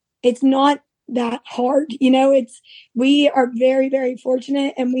 it's not that hard. We are very, very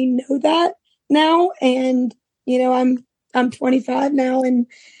fortunate, and we know that now. And, I'm 25 now and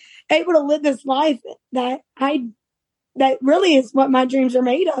able to live this life that really is what my dreams are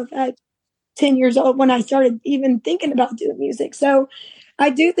made of at 10 years old when I started even thinking about doing music. So I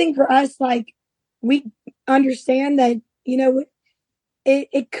do think for us, we understand that,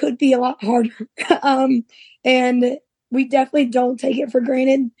 it could be a lot harder. And we definitely don't take it for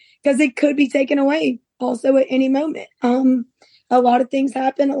granted, because it could be taken away also at any moment. A lot of things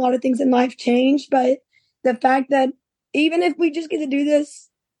happen. A lot of things in life change, but the fact that even if we just get to do this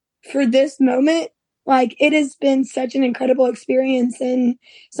for this moment, like, it has been such an incredible experience and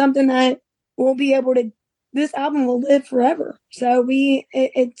something that we'll be able to, this album will live forever. So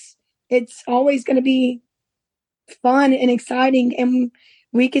it's always going to be fun and exciting, and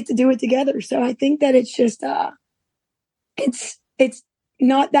we get to do it together. So I think that it's just, it's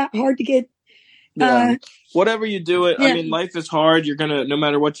not that hard to get. Whatever you do it, Yeah. I mean, life is hard. You're going to, no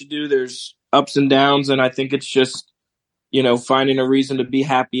matter what you do, there's ups and downs. And I think it's just, finding a reason to be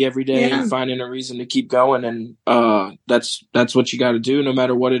happy every day and finding a reason to keep going. And that's what you got to do, no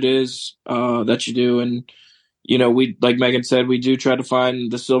matter what it is that you do. And, we, like Megan said, we do try to find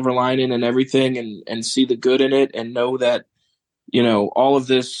the silver lining and everything and see the good in it and know that, all of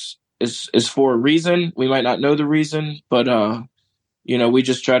this is for a reason. We might not know the reason, but, we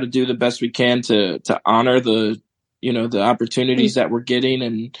just try to do the best we can to honor the opportunities that we're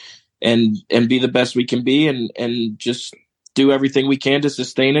getting and be the best we can be and just do everything we can to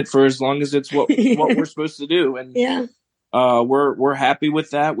sustain it for as long as it's what we're supposed to do. And we're happy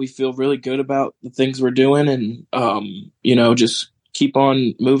with that. We feel really good about the things we're doing and, just keep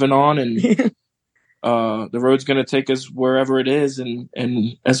on moving on and the road's going to take us wherever it is.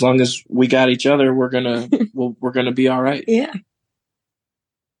 And as long as we got each other, we're going to be all right. Yeah.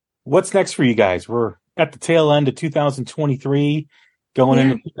 What's next for you guys? We're at the tail end of 2023, going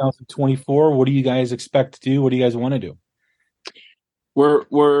into 2024. What do you guys expect to do? What do you guys want to do?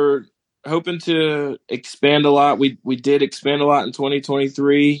 We're hoping to expand a lot. We did expand a lot in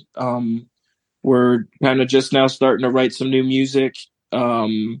 2023. We're kind of just now starting to write some new music.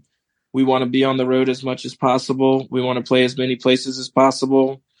 We want to be on the road as much as possible. We want to play as many places as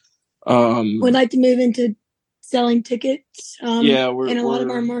possible. We'd like to move into selling tickets in a lot of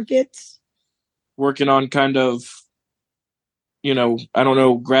our markets. Working on kind of, I don't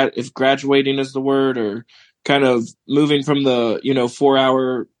know if graduating is the word, or kind of moving from the,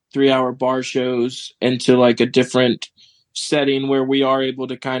 4-hour, 3-hour bar shows into like a different setting where we are able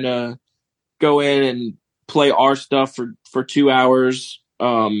to kind of go in and play our stuff for 2 hours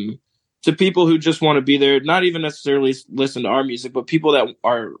to people who just want to be there, not even necessarily listen to our music, but people that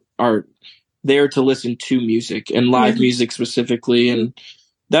are there to listen to music and live music specifically. And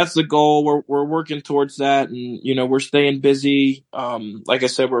that's the goal. We're working towards that. And, we're staying busy. Like I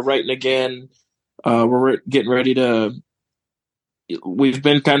said, we're writing again. We're getting ready we've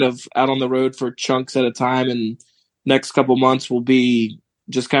been kind of out on the road for chunks at a time, and next couple months will be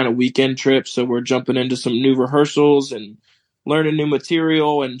just kind of weekend trips. So we're jumping into some new rehearsals and learning new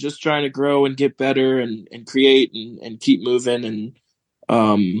material and just trying to grow and get better and create and keep moving and,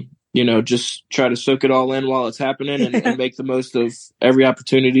 just try to soak it all in while it's happening and make the most of every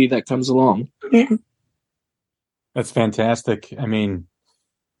opportunity that comes along. Yeah. That's fantastic. I mean,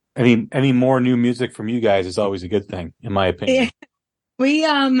 any more new music from you guys is always a good thing, in my opinion. Yeah. We,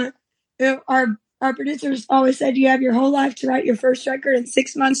 our producers always said you have your whole life to write your first record and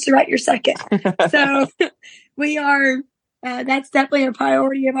 6 months to write your second. So we are, that's definitely a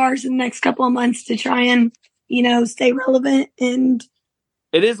priority of ours in the next couple of months to try and, stay relevant. And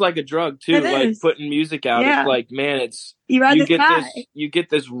it is like a drug too, like putting music out. Yeah. It's like, man, you get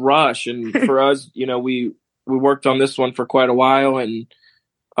this rush. And for us, we worked on this one for quite a while and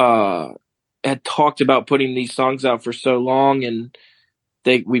had talked about putting these songs out for so long, and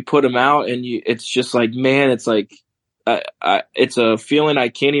we put them out, and it's just like, man, it's like it's a feeling I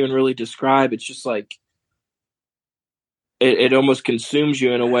can't even really describe. It's just like it almost consumes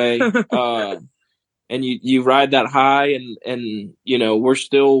you in a way. And you ride that high and we're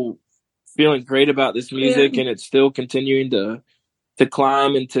still feeling great about this music, and it's still continuing to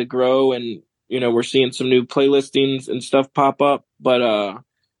climb and to grow. And, we're seeing some new playlistings and stuff pop up, but,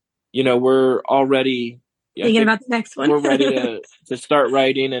 we're already thinking about the next one. We're ready to start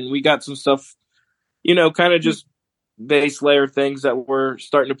writing, and we got some stuff, kind of just base layer things that we're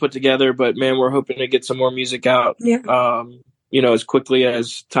starting to put together, but man, we're hoping to get some more music out. Yeah. As quickly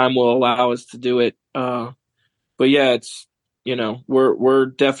as time will allow us to do it. But yeah, it's, we're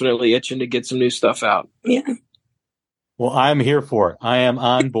definitely itching to get some new stuff out. Yeah. Well, I'm here for it. I am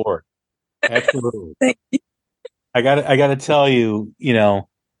on board. Absolutely. I gotta tell you,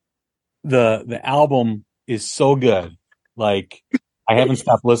 the album is so good. Like, I haven't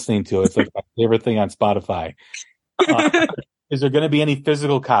stopped listening to it. It's like my favorite thing on Spotify. Is there going to be any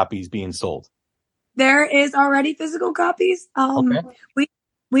physical copies being sold? There is already physical copies. Okay.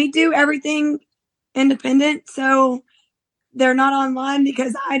 We do everything independent, so they're not online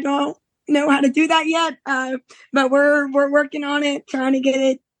because I don't know how to do that yet. But we're working on it, trying to get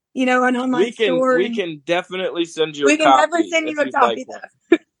it, an online store. We can definitely send you a copy. We can definitely send you a copy,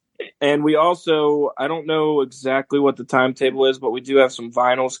 though. And we also, I don't know exactly what the timetable is, but we do have some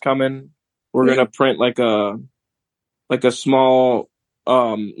vinyls coming. We're going to print like a small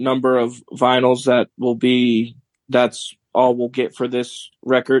number of vinyls that's all we'll get for this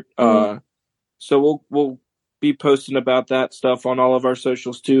record. So we'll be posting about that stuff on all of our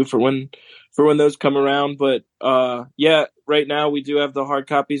socials too for when those come around. But yeah, right now we do have the hard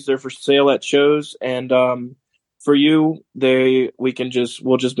copies. They're for sale at shows, and for you,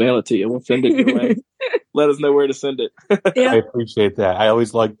 we'll just mail it to you. We'll send it your way. Let us know where to send it. I appreciate that. I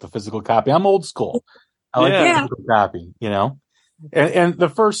always like the physical copy. I'm old school. I like the physical copy, you know? And the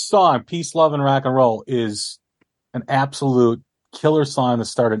first song, Peace, Love, and Rock and Roll, is an absolute killer song to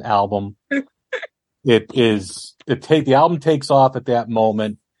start an album. The album takes off at that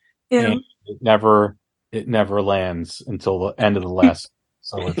moment, and it never lands until the end of the last.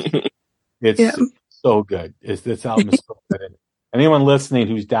 So it's so good. This album is so good. Anyone listening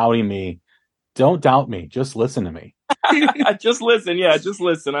who's doubting me, don't doubt me. Just listen to me. Just listen. Yeah, just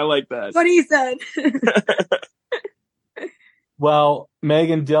listen. I like that. What he said. Well,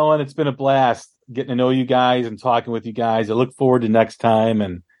 Megan, Dylan, it's been a blast getting to know you guys and talking with you guys. I look forward to next time,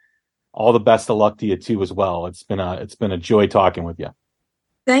 and all the best of luck to you too as well. It's been a joy talking with you.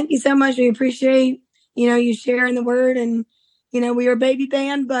 Thank you so much. We appreciate, you sharing the word, and, we are a baby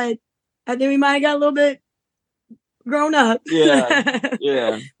band, but I think we might have got a little bit grown up.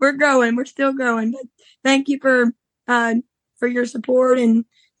 Yeah. We're growing. We're still growing. But thank you for your support and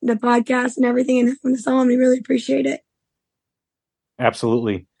the podcast and everything, and the song. We really appreciate it.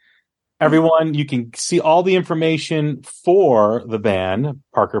 Absolutely. Everyone, you can see all the information for the band,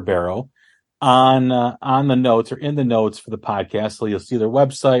 Parker Barrow, on the notes or in the notes for the podcast. So you'll see their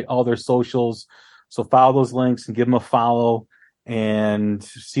website, all their socials. So follow those links and give them a follow and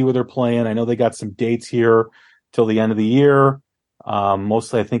see where they're playing. I know they got some dates here till the end of the year.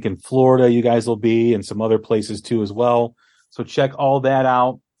 Mostly, I think, in Florida, you guys will be, and some other places too as well. So check all that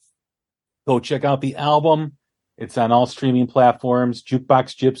out. Go check out the album. It's on all streaming platforms.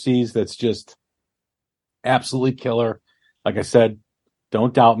 Jukebox Gypsies, that's just absolutely killer. Like I said,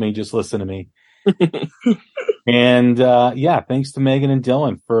 don't doubt me. Just listen to me. And thanks to Megan and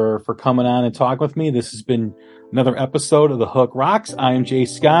Dylan for coming on and talking with me. This has been another episode of The Hook Rocks. I am Jay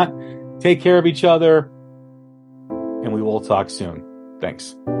Scott. Take care of each other, and we will talk soon.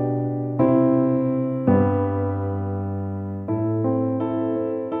 Thanks.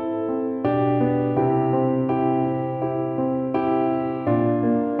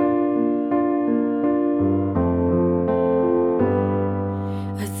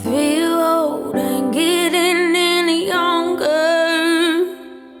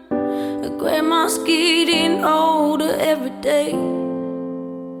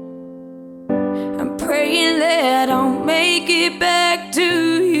 I'm praying that I'll make it back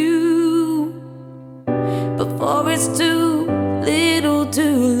to you before it's too little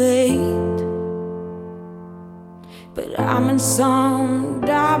too late. But I'm in some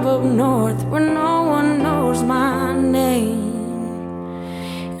dive up north where no one knows my name,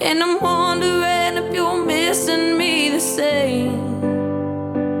 and I'm wondering if you're missing me the same.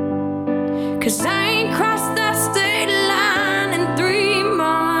 'Cause I ain't crossed that state line in 3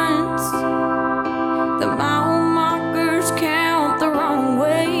 months. The mile markers count the wrong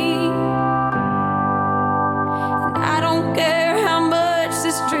way, and I don't care how much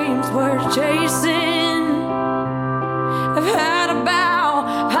this dream's worth chasing. I've had about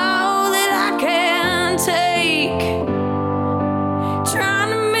all that I can take. Trying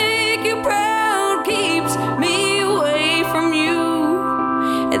to make you proud keeps me away from you,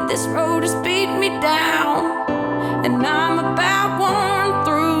 and this road has beat me down, and I'm about worn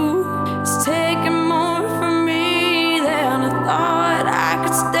through. It's taking more from me than I thought I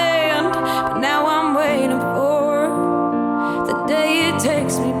could stand, but now I'm waiting for the day it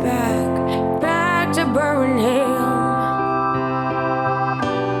takes me back to Birmingham.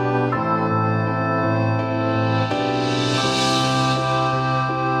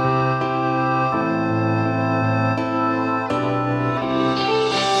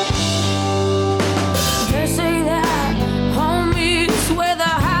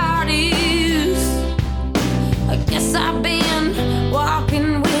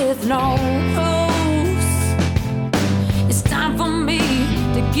 No hopes. It's time for me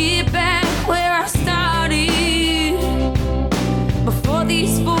to get back where I started.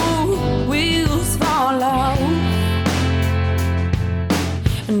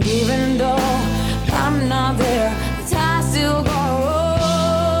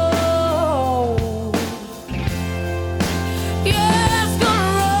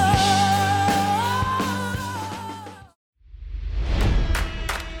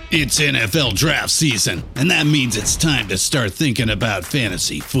 It's NFL draft season, and that means it's time to start thinking about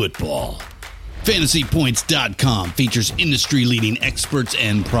fantasy football. FantasyPoints.com features industry-leading experts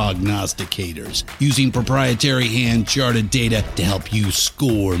and prognosticators using proprietary hand-charted data to help you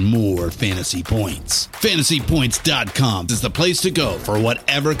score more fantasy points. FantasyPoints.com is the place to go for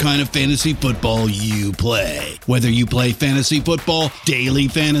whatever kind of fantasy football you play. Whether you play fantasy football, daily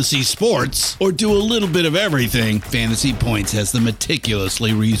fantasy sports, or do a little bit of everything, Fantasy Points has the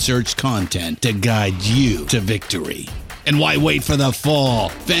meticulously researched content to guide you to victory. And why wait for the fall?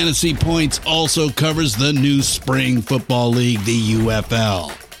 Fantasy Points also covers the new spring football league, the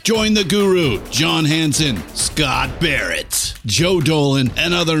UFL. Join the guru, John Hansen, Scott Barrett, Joe Dolan,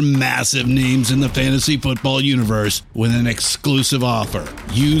 and other massive names in the fantasy football universe with an exclusive offer.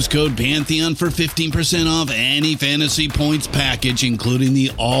 Use code Pantheon for 15% off any Fantasy Points package, including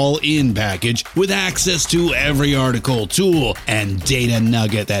the all-in package, with access to every article, tool, and data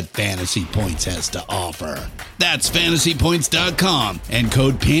nugget that Fantasy Points has to offer. That's FantasyPoints.com and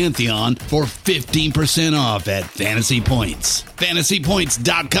code Pantheon for 15% off at Fantasy Points.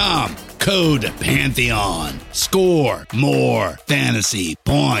 FantasyPoints.com, code Pantheon. Score more fantasy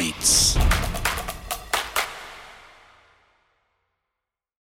points.